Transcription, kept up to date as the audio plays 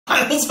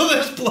miles of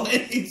this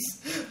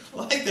place.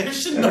 Like, there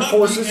should and not of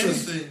course, be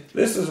this anything.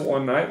 this is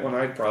one night when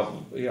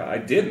I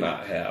did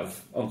not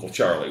have Uncle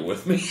Charlie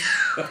with me.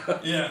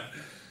 Yeah.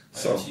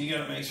 So But you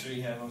got to make sure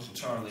you have Uncle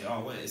Charlie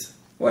always.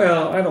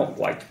 well, I don't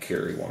like to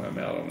carry when I'm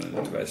out on an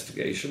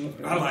investigation.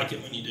 I like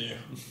it when you do.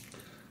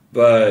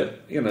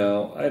 But,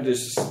 I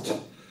just,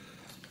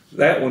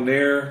 that one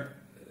there,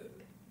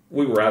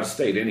 we were out of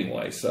state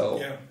anyway,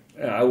 so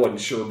I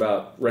wasn't sure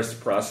about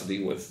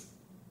reciprocity with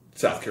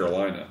South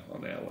Carolina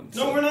on that one.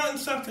 No, so. we're not in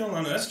South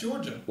Carolina. That's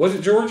Georgia. Was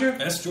it Georgia?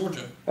 That's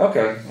Georgia.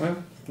 Okay,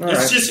 well, all right.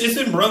 It's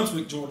in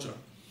Brunswick, Georgia.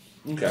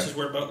 Okay. This is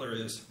where Butler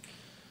is.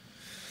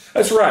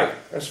 That's right.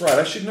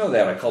 I should know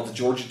that. I called the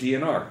Georgia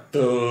DNR.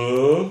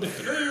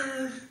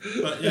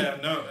 But yeah,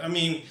 no, I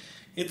mean,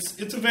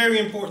 it's a very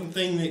important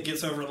thing that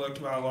gets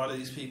overlooked by a lot of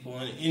these people.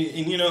 And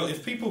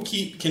if people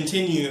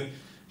continue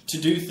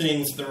to do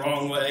things the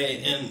wrong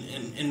way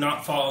and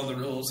not follow the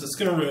rules, it's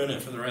going to ruin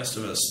it for the rest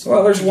of us.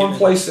 Well, there's one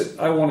place that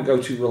I want to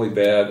go to really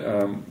bad.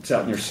 It's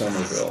out near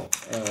Somerville.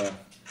 I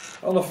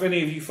don't know if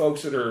any of you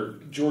folks that are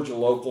Georgia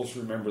locals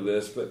remember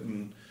this, but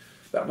in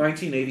about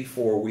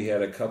 1984, we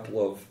had a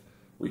couple of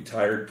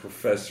retired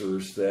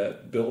professors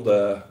that built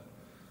a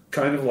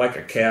kind of like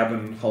a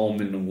cabin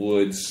home in the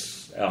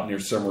woods out near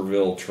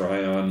Somerville,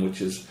 Tryon,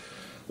 which is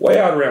way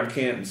out around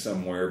Canton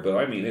somewhere, but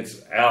I mean,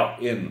 it's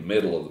out in the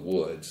middle of the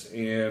woods.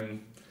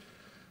 And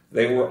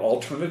they were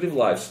alternative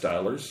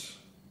lifestylers,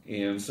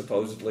 and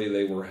supposedly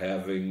they were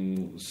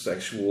having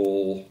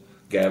sexual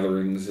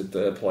gatherings at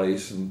the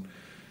place, and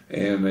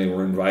they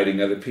were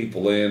inviting other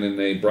people in, and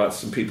they brought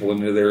some people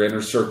into their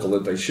inner circle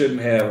that they shouldn't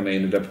have, and they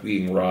ended up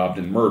being robbed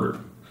and murdered.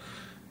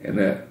 And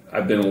that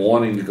I've been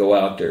wanting to go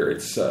out there.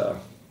 It's,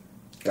 God,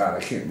 I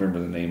can't remember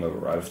the name of it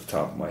right off the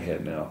top of my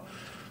head now.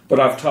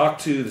 But I've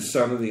talked to the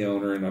son of the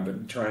owner, and I've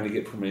been trying to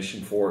get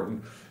permission for it.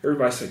 And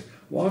everybody's saying,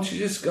 why don't you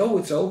just go?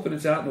 It's open.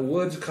 It's out in the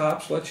woods. The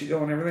cops let you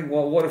go and everything.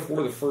 Well, what if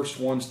we're the first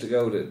ones to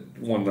go to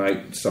one night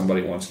and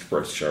somebody wants to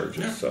press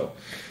charges? Yeah. So,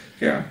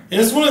 yeah.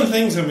 And it's one of the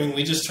things, I mean,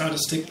 we just try to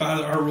stick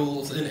by our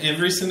rules in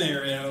every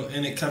scenario,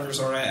 and it covers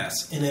our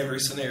ass in every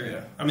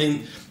scenario. I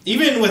mean,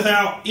 even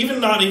not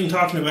even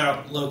talking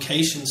about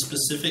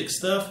location-specific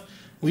stuff,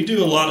 we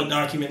do a lot of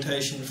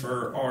documentation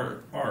for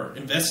our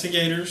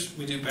investigators.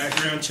 We do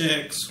background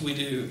checks. We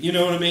do, you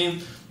know what I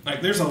mean?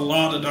 Like, there's a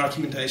lot of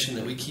documentation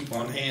that we keep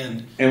on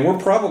hand. And we're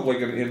probably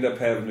going to end up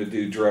having to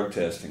do drug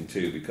testing,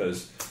 too,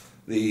 because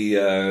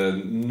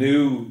the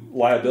new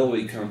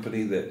liability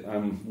company that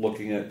I'm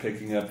looking at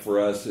picking up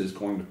for us is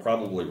going to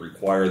probably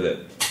require that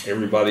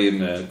everybody in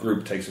the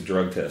group takes a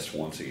drug test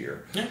once a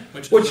year. Yeah,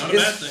 which is not a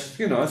bad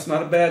thing. It's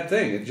not a bad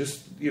thing. It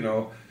just,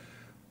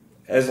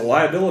 as a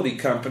liability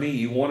company,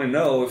 you want to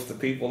know if the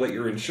people that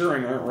you're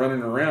insuring aren't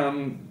running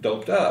around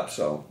doped up.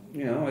 So,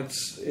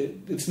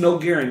 it's no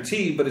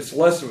guarantee, but it's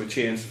less of a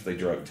chance if they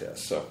drug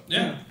test. So,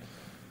 yeah.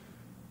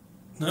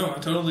 No, I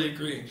totally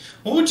agree.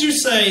 What would you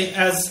say,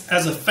 as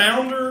a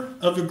founder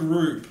of a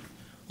group,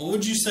 what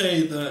would you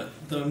say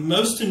the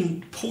most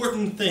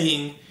important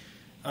thing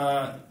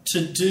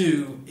to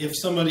do if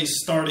somebody's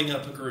starting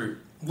up a group?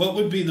 What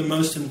would be the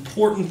most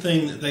important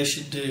thing that they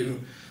should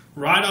do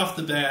right off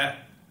the bat?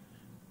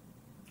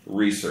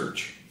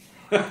 Research.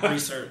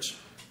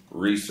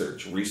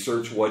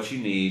 Research what you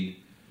need.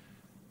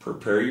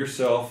 Prepare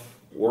yourself.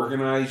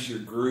 Organize your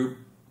group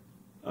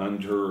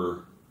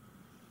under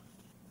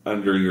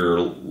your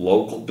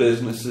local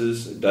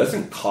businesses. It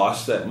doesn't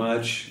cost that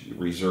much. You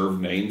reserve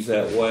names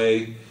that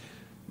way.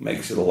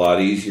 Makes it a lot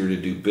easier to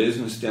do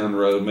business down the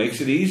road. Makes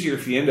it easier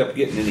if you end up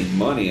getting any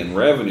money and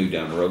revenue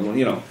down the road.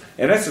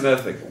 And that's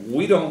another thing.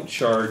 We don't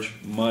charge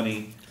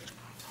money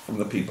from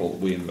the people that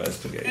we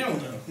investigate. Hell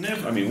no,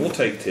 never. I mean, we'll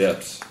take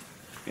tips.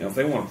 If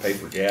they want to pay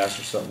for gas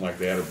or something like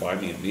that or buy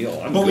me a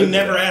meal, but we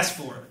never ask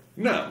for it.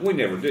 No, we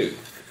never do.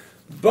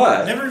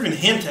 But never even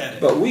hint at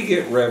it. But we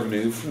get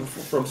revenue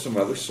from some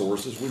other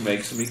sources. We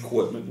make some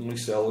equipment and we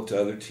sell it to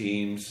other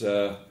teams.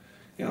 That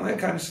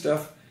kind of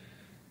stuff.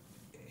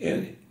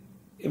 And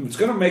it's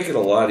going to make it a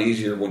lot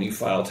easier when you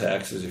file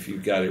taxes if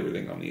you've got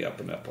everything on the up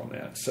and up on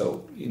that.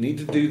 So you need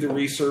to do the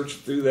research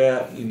through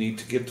that. You need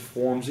to get the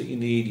forms that you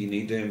need. You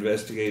need to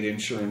investigate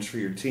insurance for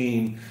your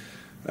team.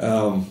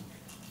 You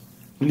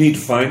need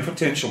to find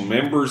potential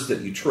members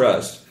that you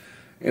trust.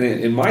 And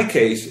in my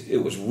case, it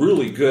was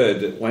really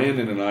good that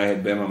Landon and I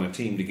had been on a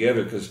team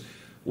together because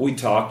we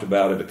talked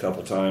about it a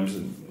couple times,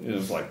 and it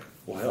was like,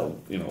 well,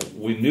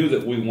 we knew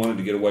that we wanted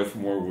to get away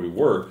from where we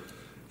were,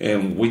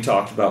 and we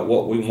talked about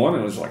what we wanted.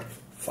 It was like,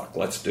 fuck,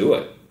 let's do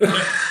it.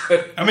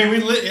 I mean,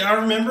 I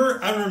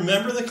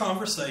remember the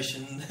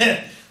conversation.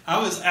 I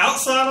was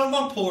outside on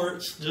my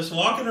porch, just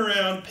walking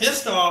around,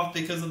 pissed off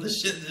because of the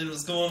shit that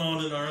was going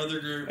on in our other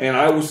group. And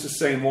I was the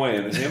same way,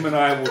 and him and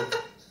I were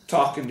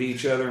talking to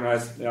each other,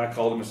 and I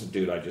called him and said,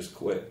 dude, I just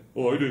quit.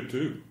 Well, I did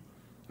too.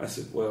 I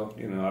said, well,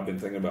 I've been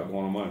thinking about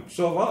going on mine.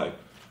 So have I.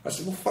 I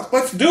said, well, fuck,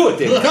 let's do it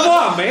then. Come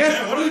on,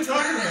 man. What are we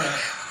talking about?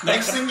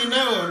 Next thing you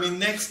know,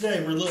 next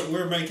day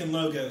we're making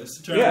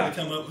logos, trying to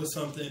come up with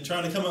something,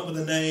 trying to come up with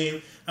a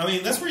name.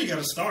 That's where you got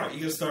to start. You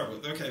got to start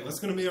with, okay, what's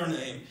going to be our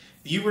name?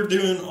 You were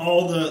doing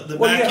all the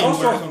back end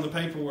work on the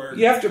paperwork.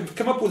 You have to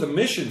come up with a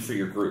mission for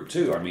your group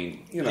too.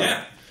 You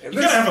got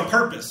to have a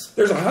purpose.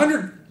 There's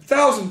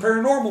 100,000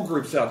 paranormal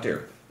groups out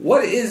there.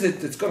 What is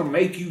it that's going to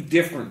make you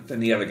different than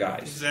the other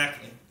guys?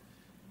 Exactly.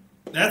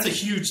 That's a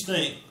huge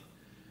thing.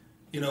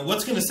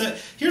 What's going to say?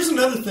 Here's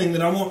another thing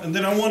that I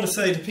want to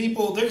say to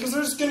people, because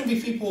there's going to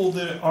be people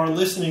that are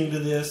listening to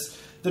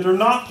this that are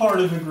not part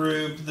of a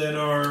group, that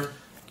are,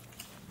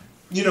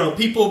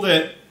 people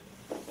that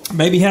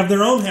maybe have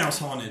their own house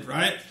haunted,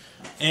 right?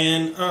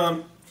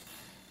 And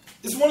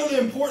it's one of the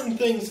important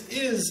things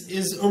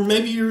is, or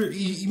maybe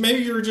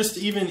you're just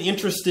even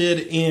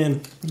interested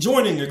in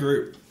joining a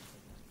group.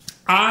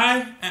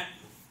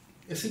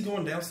 Is he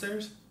going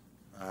downstairs?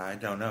 I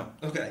don't know.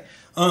 Okay.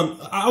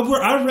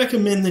 I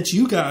recommend that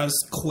you guys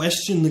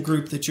question the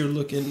group that you're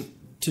looking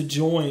to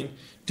join.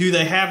 Do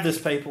they have this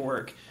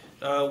paperwork?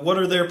 What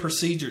are their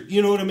procedures?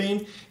 You know what I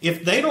mean?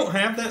 If they don't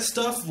have that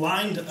stuff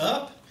lined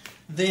up,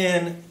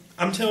 then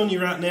I'm telling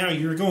you right now,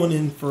 you're going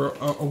in for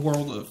a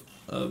world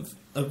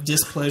of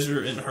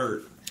displeasure and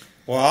hurt.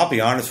 Well, I'll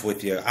be honest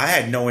with you. I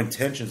had no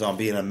intentions on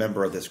being a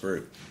member of this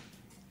group.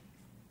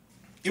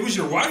 It was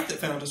your wife that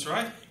found us,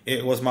 right?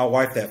 It was my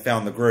wife that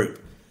found the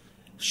group.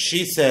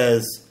 She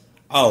says,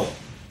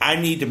 I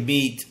need to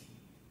meet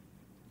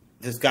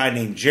this guy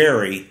named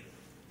Jerry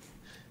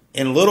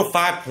in Little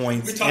Five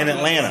Points in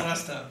Atlanta. About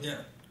this last time, yeah.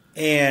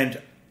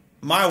 And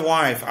my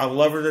wife, I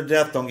love her to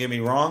death, don't get me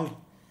wrong,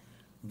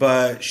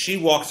 but she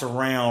walks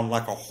around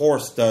like a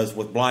horse does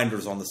with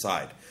blinders on the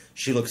side.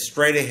 She looks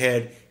straight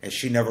ahead, and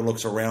she never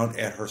looks around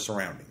at her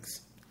surroundings.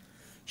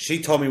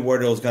 She told me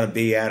where it was going to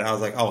be at. I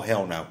was like, oh,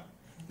 hell no.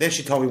 Then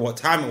she told me what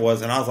time it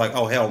was, and I was like,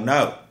 oh, hell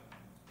no.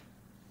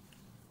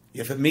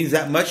 If it means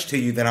that much to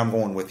you, then I'm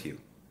going with you.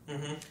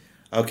 Mm-hmm.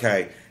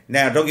 Okay.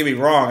 Now, don't get me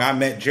wrong. I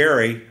met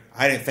Jerry.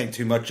 I didn't think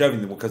too much of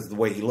him because of the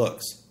way he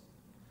looks.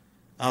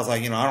 I was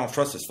like, I don't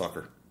trust this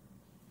fucker.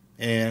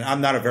 And I'm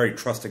not a very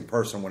trusting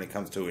person when it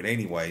comes to it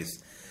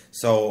anyways.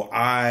 So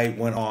I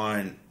went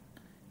on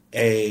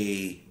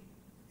a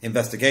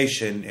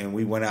investigation, and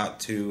we went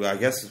out to, I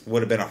guess it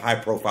would have been a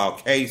high-profile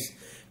case,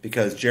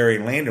 because Jerry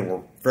and Landon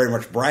were very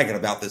much bragging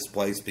about this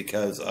place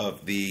because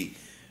of the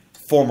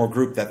former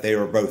group that they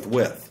were both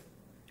with.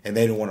 And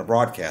they didn't want to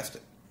broadcast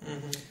it.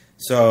 Mm-hmm.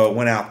 So I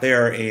went out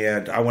there,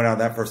 and I went out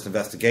that first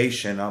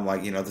investigation. I'm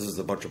like, this is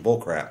a bunch of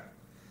bullcrap.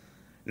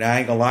 Now, I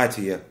ain't going to lie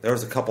to you. There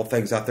was a couple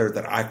things out there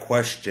that I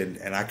questioned,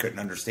 and I couldn't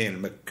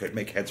understand and couldn't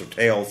make heads or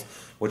tails,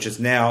 which is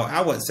now,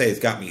 I wouldn't say it's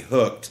got me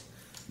hooked,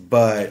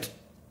 but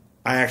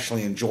I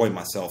actually enjoy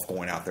myself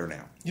going out there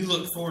now. You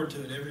look forward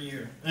to it every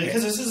year.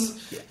 Because this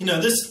is,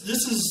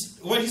 this is,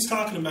 what he's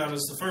talking about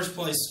is the first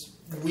place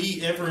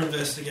we ever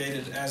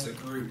investigated as a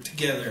group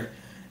together.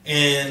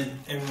 And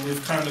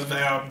we've kind of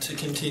vowed to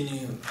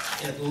continue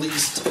at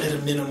least at a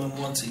minimum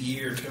once a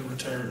year to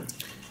return.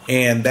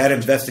 And that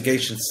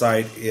investigation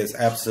site is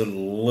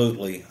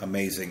absolutely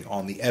amazing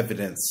on the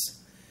evidence,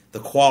 the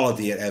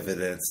quality of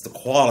evidence, the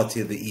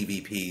quality of the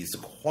EVPs, the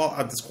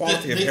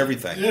quality of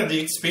everything. Yeah, the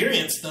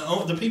experience,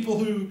 the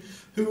people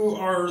who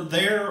are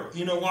there,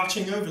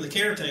 watching over, the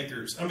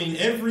caretakers.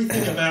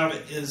 Everything about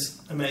it is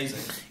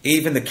amazing.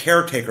 Even the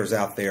caretakers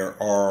out there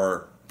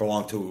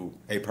belong to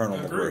a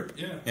paranormal group.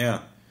 Yeah.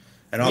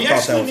 And I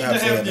thought that was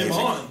absolutely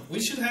amazing.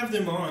 We should have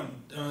them on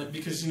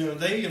because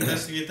they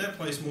investigate that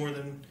place more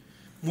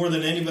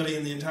than anybody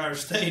in the entire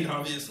state,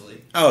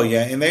 obviously. Oh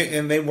yeah, and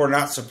they were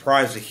not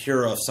surprised to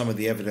hear of some of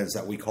the evidence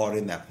that we caught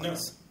in that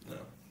place.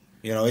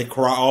 No.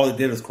 All it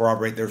did was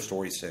corroborate their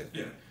stories too.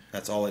 Yeah,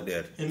 that's all it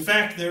did. In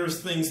fact, there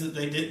was things that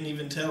they didn't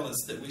even tell us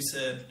that we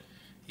said,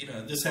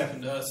 this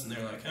happened to us, and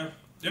they're like, huh.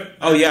 Yep.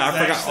 Oh yeah, I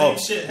forgot. Oh,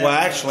 well,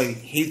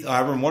 actually,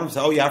 I remember one of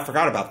them said, "Oh yeah, I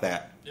forgot about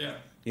that." Yeah.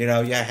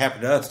 It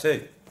happened to us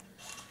too.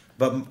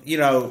 But,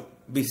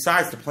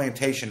 besides the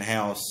plantation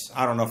house,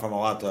 I don't know if I'm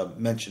allowed to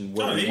mention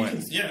where we went.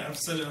 I've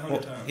said it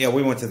 100 times. Yeah,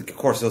 we went to, of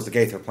course, it was the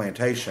Gaither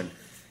Plantation.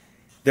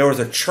 There was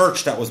a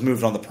church that was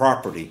moved on the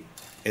property.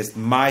 It's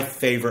my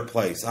favorite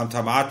place. I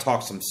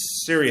talk some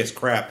serious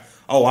crap.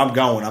 Oh, I'm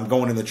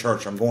going in the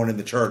church. I'm going in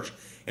the church.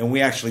 And we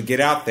actually get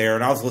out there,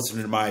 and I was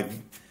listening to my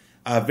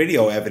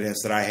video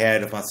evidence that I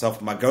had of myself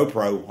with my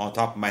GoPro on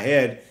top of my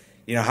head,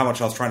 how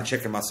much I was trying to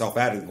chicken myself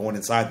out and going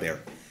inside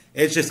there.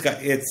 It's just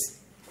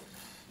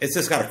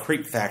got a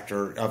creep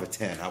factor of a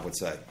 10, I would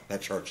say.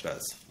 That church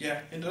does. Yeah,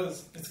 it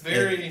does. It's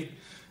very...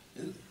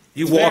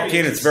 You walk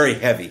in, it's very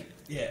heavy.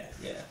 Yeah.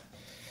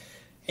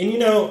 And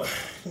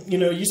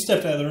you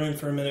stepped out of the room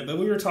for a minute, but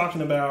we were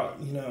talking about,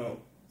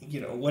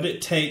 what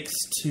it takes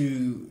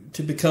to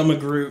become a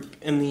group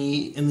and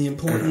the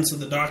importance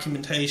of the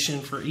documentation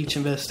for each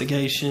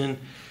investigation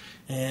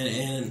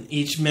and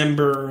each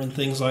member and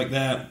things like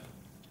that.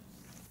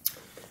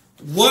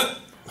 What...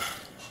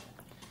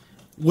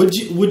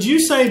 Would you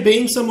say,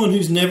 being someone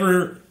who's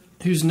never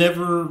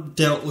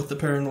dealt with the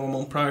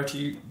paranormal prior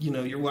to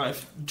your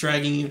wife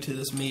dragging you to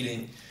this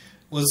meeting,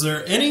 Was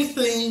there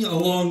anything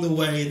along the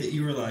way that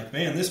you were like,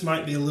 man, this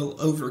might be a little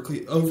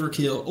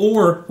overkill?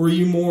 Or were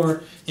you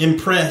more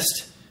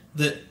impressed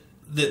that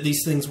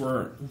these things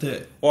were,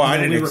 that I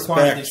didn't we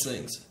required expect these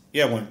things?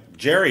 Yeah, when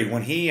Jerry,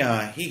 he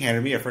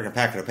handed me a freaking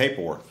packet of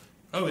paperwork.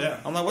 Oh, yeah.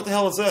 I'm like, what the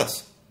hell is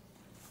this?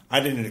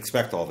 I didn't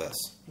expect all this.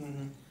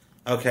 Mm-hmm.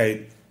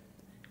 Okay,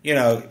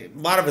 a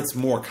lot of it's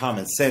more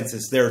common sense.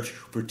 It's there to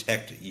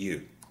protect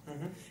you.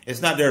 Mm-hmm.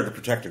 It's not there to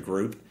protect a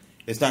group.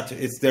 It's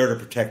there to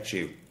protect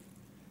you.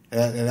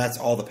 And that's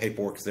all the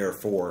paperwork's there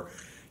for.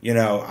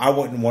 I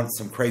wouldn't want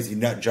some crazy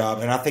nut job.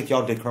 And I think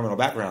y'all did criminal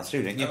backgrounds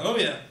too, didn't you? Oh,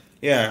 yeah.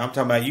 Yeah, I'm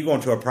talking about you going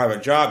to a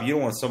private job. You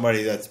don't want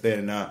somebody that's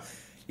been,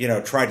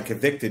 tried and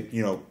convicted,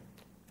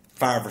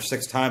 5 or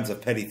 6 times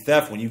of petty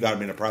theft when you got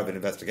them in a private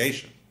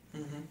investigation.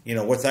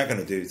 Mm-hmm. What's that going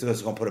to do? It's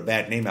going to put a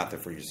bad name out there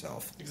for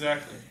yourself.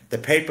 Exactly. The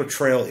paper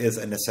trail is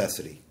a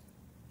necessity.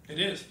 It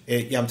is.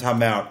 I'm talking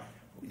about,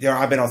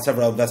 I've been on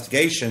several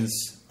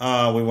investigations.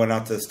 We went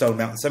out to Stone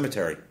Mountain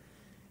Cemetery.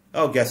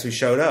 Oh, guess who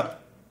showed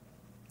up?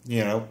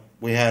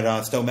 We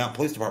had Stone Mountain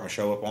Police Department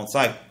show up on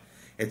site.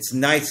 It's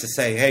nice to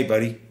say, hey,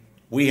 buddy,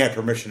 we had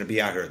permission to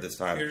be out here at this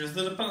time. Here's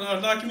the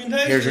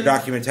documentation. Here's your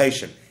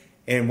documentation.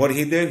 And what did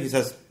he do? He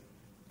says,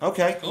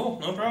 okay. Cool,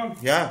 no problem.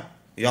 Yeah.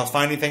 Y'all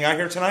find anything out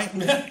here tonight?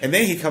 And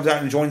then he comes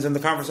out and joins in the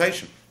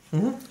conversation.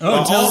 Mm-hmm. Oh,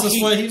 and tells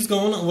us what he's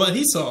going on, what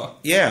he saw.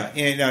 Yeah,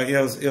 and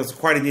it was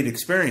quite a neat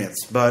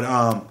experience. But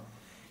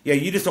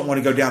you just don't want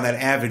to go down that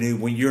avenue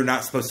when you're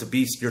not supposed to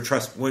be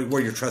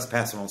where you're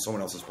trespassing on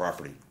someone else's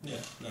property. Yeah,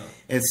 no.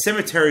 And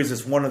cemeteries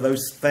is one of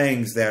those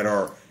things that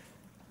are,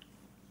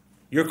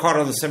 you're caught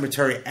on the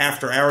cemetery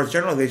after hours.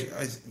 Generally,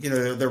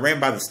 they're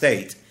ran by the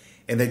state,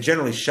 and they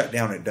generally shut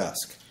down at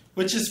dusk.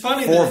 Which is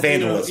funny for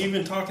vandalism.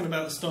 Even talking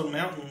about the Stone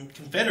Mountain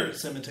Confederate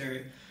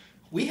Cemetery,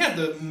 we had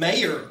the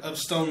mayor of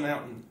Stone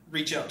Mountain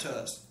reach out to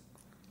us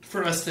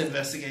for us to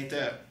investigate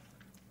that.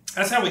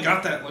 That's how we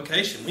got that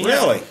location. We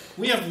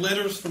have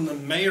letters from the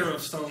mayor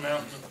of Stone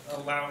Mountain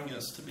allowing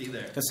us to be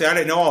there. See, I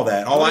didn't know all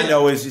that. All I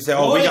know is you say,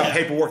 we got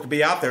paperwork to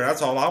be out there.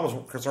 That's all I was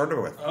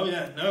concerned with. Oh,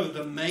 yeah. No,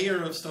 the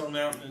mayor of Stone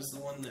Mountain is the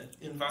one that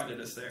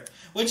invited us there.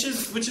 Which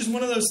is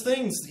one of those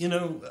things,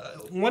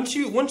 once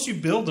you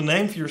build a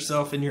name for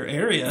yourself in your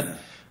area,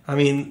 I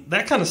mean,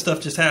 that kind of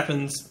stuff just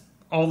happens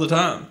all the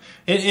time.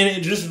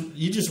 And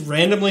you just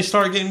randomly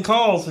start getting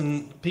calls,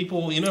 and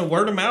people,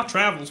 word of mouth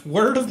travels.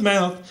 Word of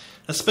mouth,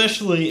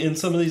 especially in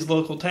some of these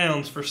local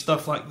towns for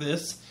stuff like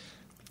this,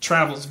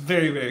 travels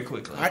very, very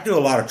quickly. I do a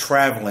lot of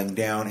traveling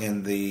down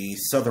in the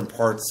southern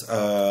parts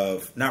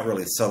of, not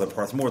really the southern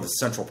parts, more the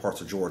central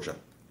parts of Georgia.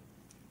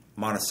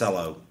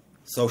 Monticello,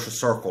 Social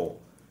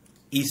Circle,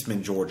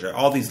 Eastman, Georgia.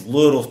 All these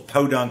little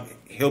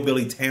podunk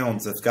hillbilly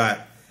towns that's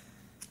got,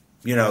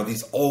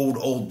 these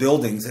old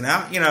buildings. And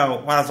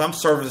while I'm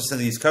servicing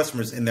these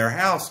customers in their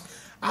house,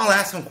 I'll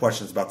ask them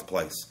questions about the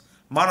place.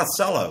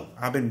 Monticello,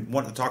 I've been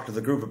wanting to talk to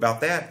the group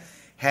about that,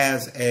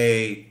 has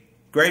a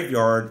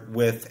graveyard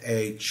with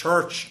a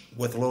church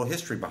with a little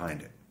history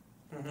behind it.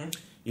 Mm-hmm.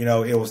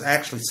 It was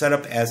actually set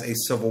up as a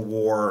Civil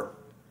War,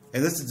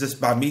 and this is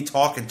just by me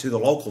talking to the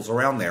locals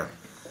around there.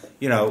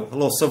 A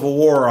little Civil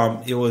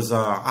War. It was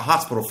a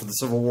hospital for the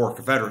Civil War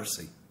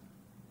Confederacy.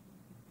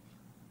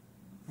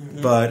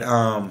 Mm-hmm. But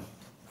I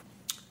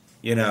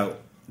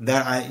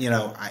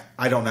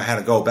don't know how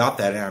to go about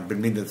that, and I've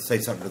been meaning to say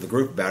something to the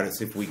group about it.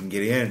 See if we can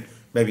get in.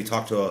 Maybe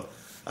talk to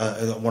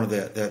one of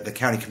the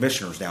county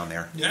commissioners down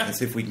there, and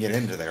see if we can get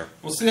into there.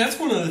 Well, see, that's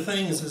one of the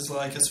things is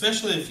like,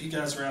 especially if you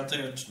guys are out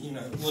there,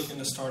 looking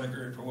to start a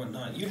group or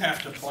whatnot, you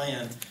have to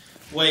plan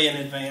way in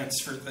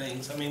advance for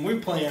things. I mean, we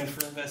plan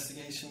for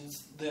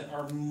investigations that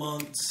are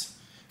months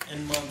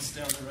and months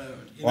down the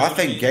road. I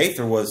think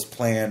Gaither was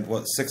planned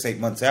 6-8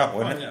 months out,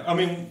 wasn't it? Yeah. I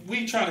mean,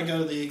 we try to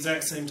go the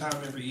exact same time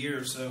every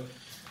year, so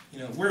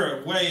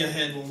we're way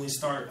ahead when we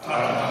start talking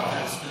about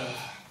that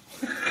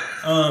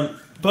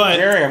stuff. But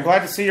Jerry, I'm glad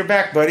to see you're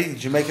back, buddy.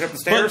 Did you make it up the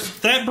stairs?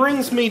 But that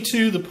brings me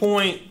to the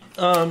point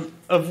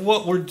of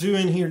what we're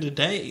doing here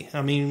today.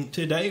 I mean,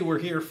 today we're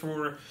here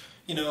for,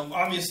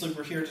 obviously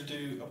we're here to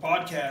do a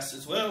podcast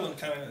as well and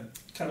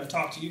kind of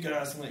talk to you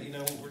guys and let you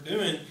know what we're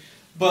doing.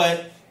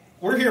 But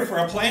we're here for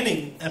a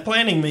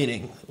planning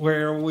meeting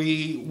where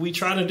we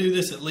try to do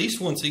this at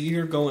least once a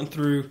year, going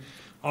through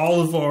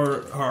all of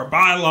our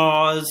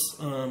bylaws,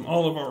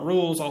 all of our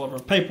rules, all of our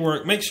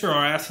paperwork, make sure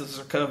our asses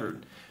are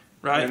covered.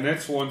 Right. And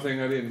that's one thing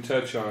I didn't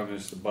touch on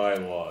is the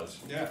bylaws.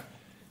 Yeah.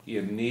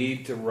 You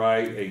need to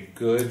write a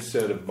good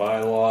set of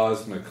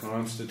bylaws and a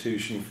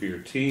constitution for your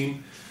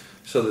team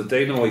so that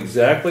they know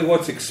exactly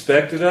what's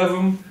expected of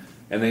them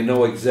and they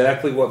know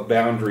exactly what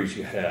boundaries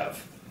you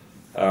have.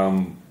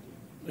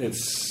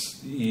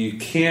 You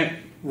can't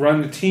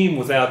run the team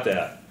without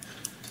that.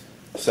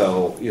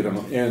 So,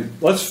 and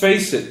let's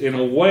face it, in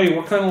a way,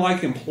 we're kind of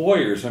like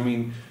employers. I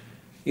mean,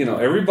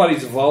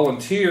 everybody's a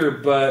volunteer,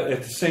 but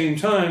at the same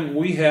time,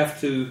 we have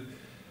to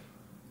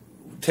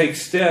take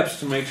steps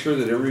to make sure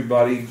that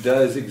everybody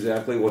does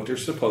exactly what they're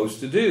supposed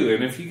to do.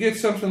 And if you get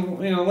something,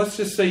 let's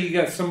just say you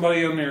got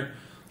somebody on there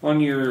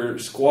on your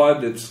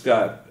squad that's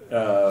got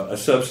a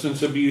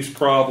substance abuse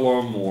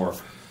problem or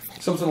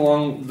something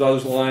along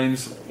those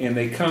lines, and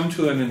they come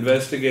to an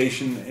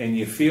investigation and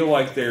you feel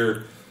like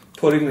they're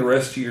putting the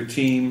rest of your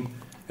team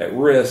at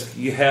risk,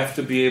 you have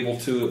to be able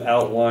to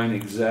outline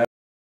exactly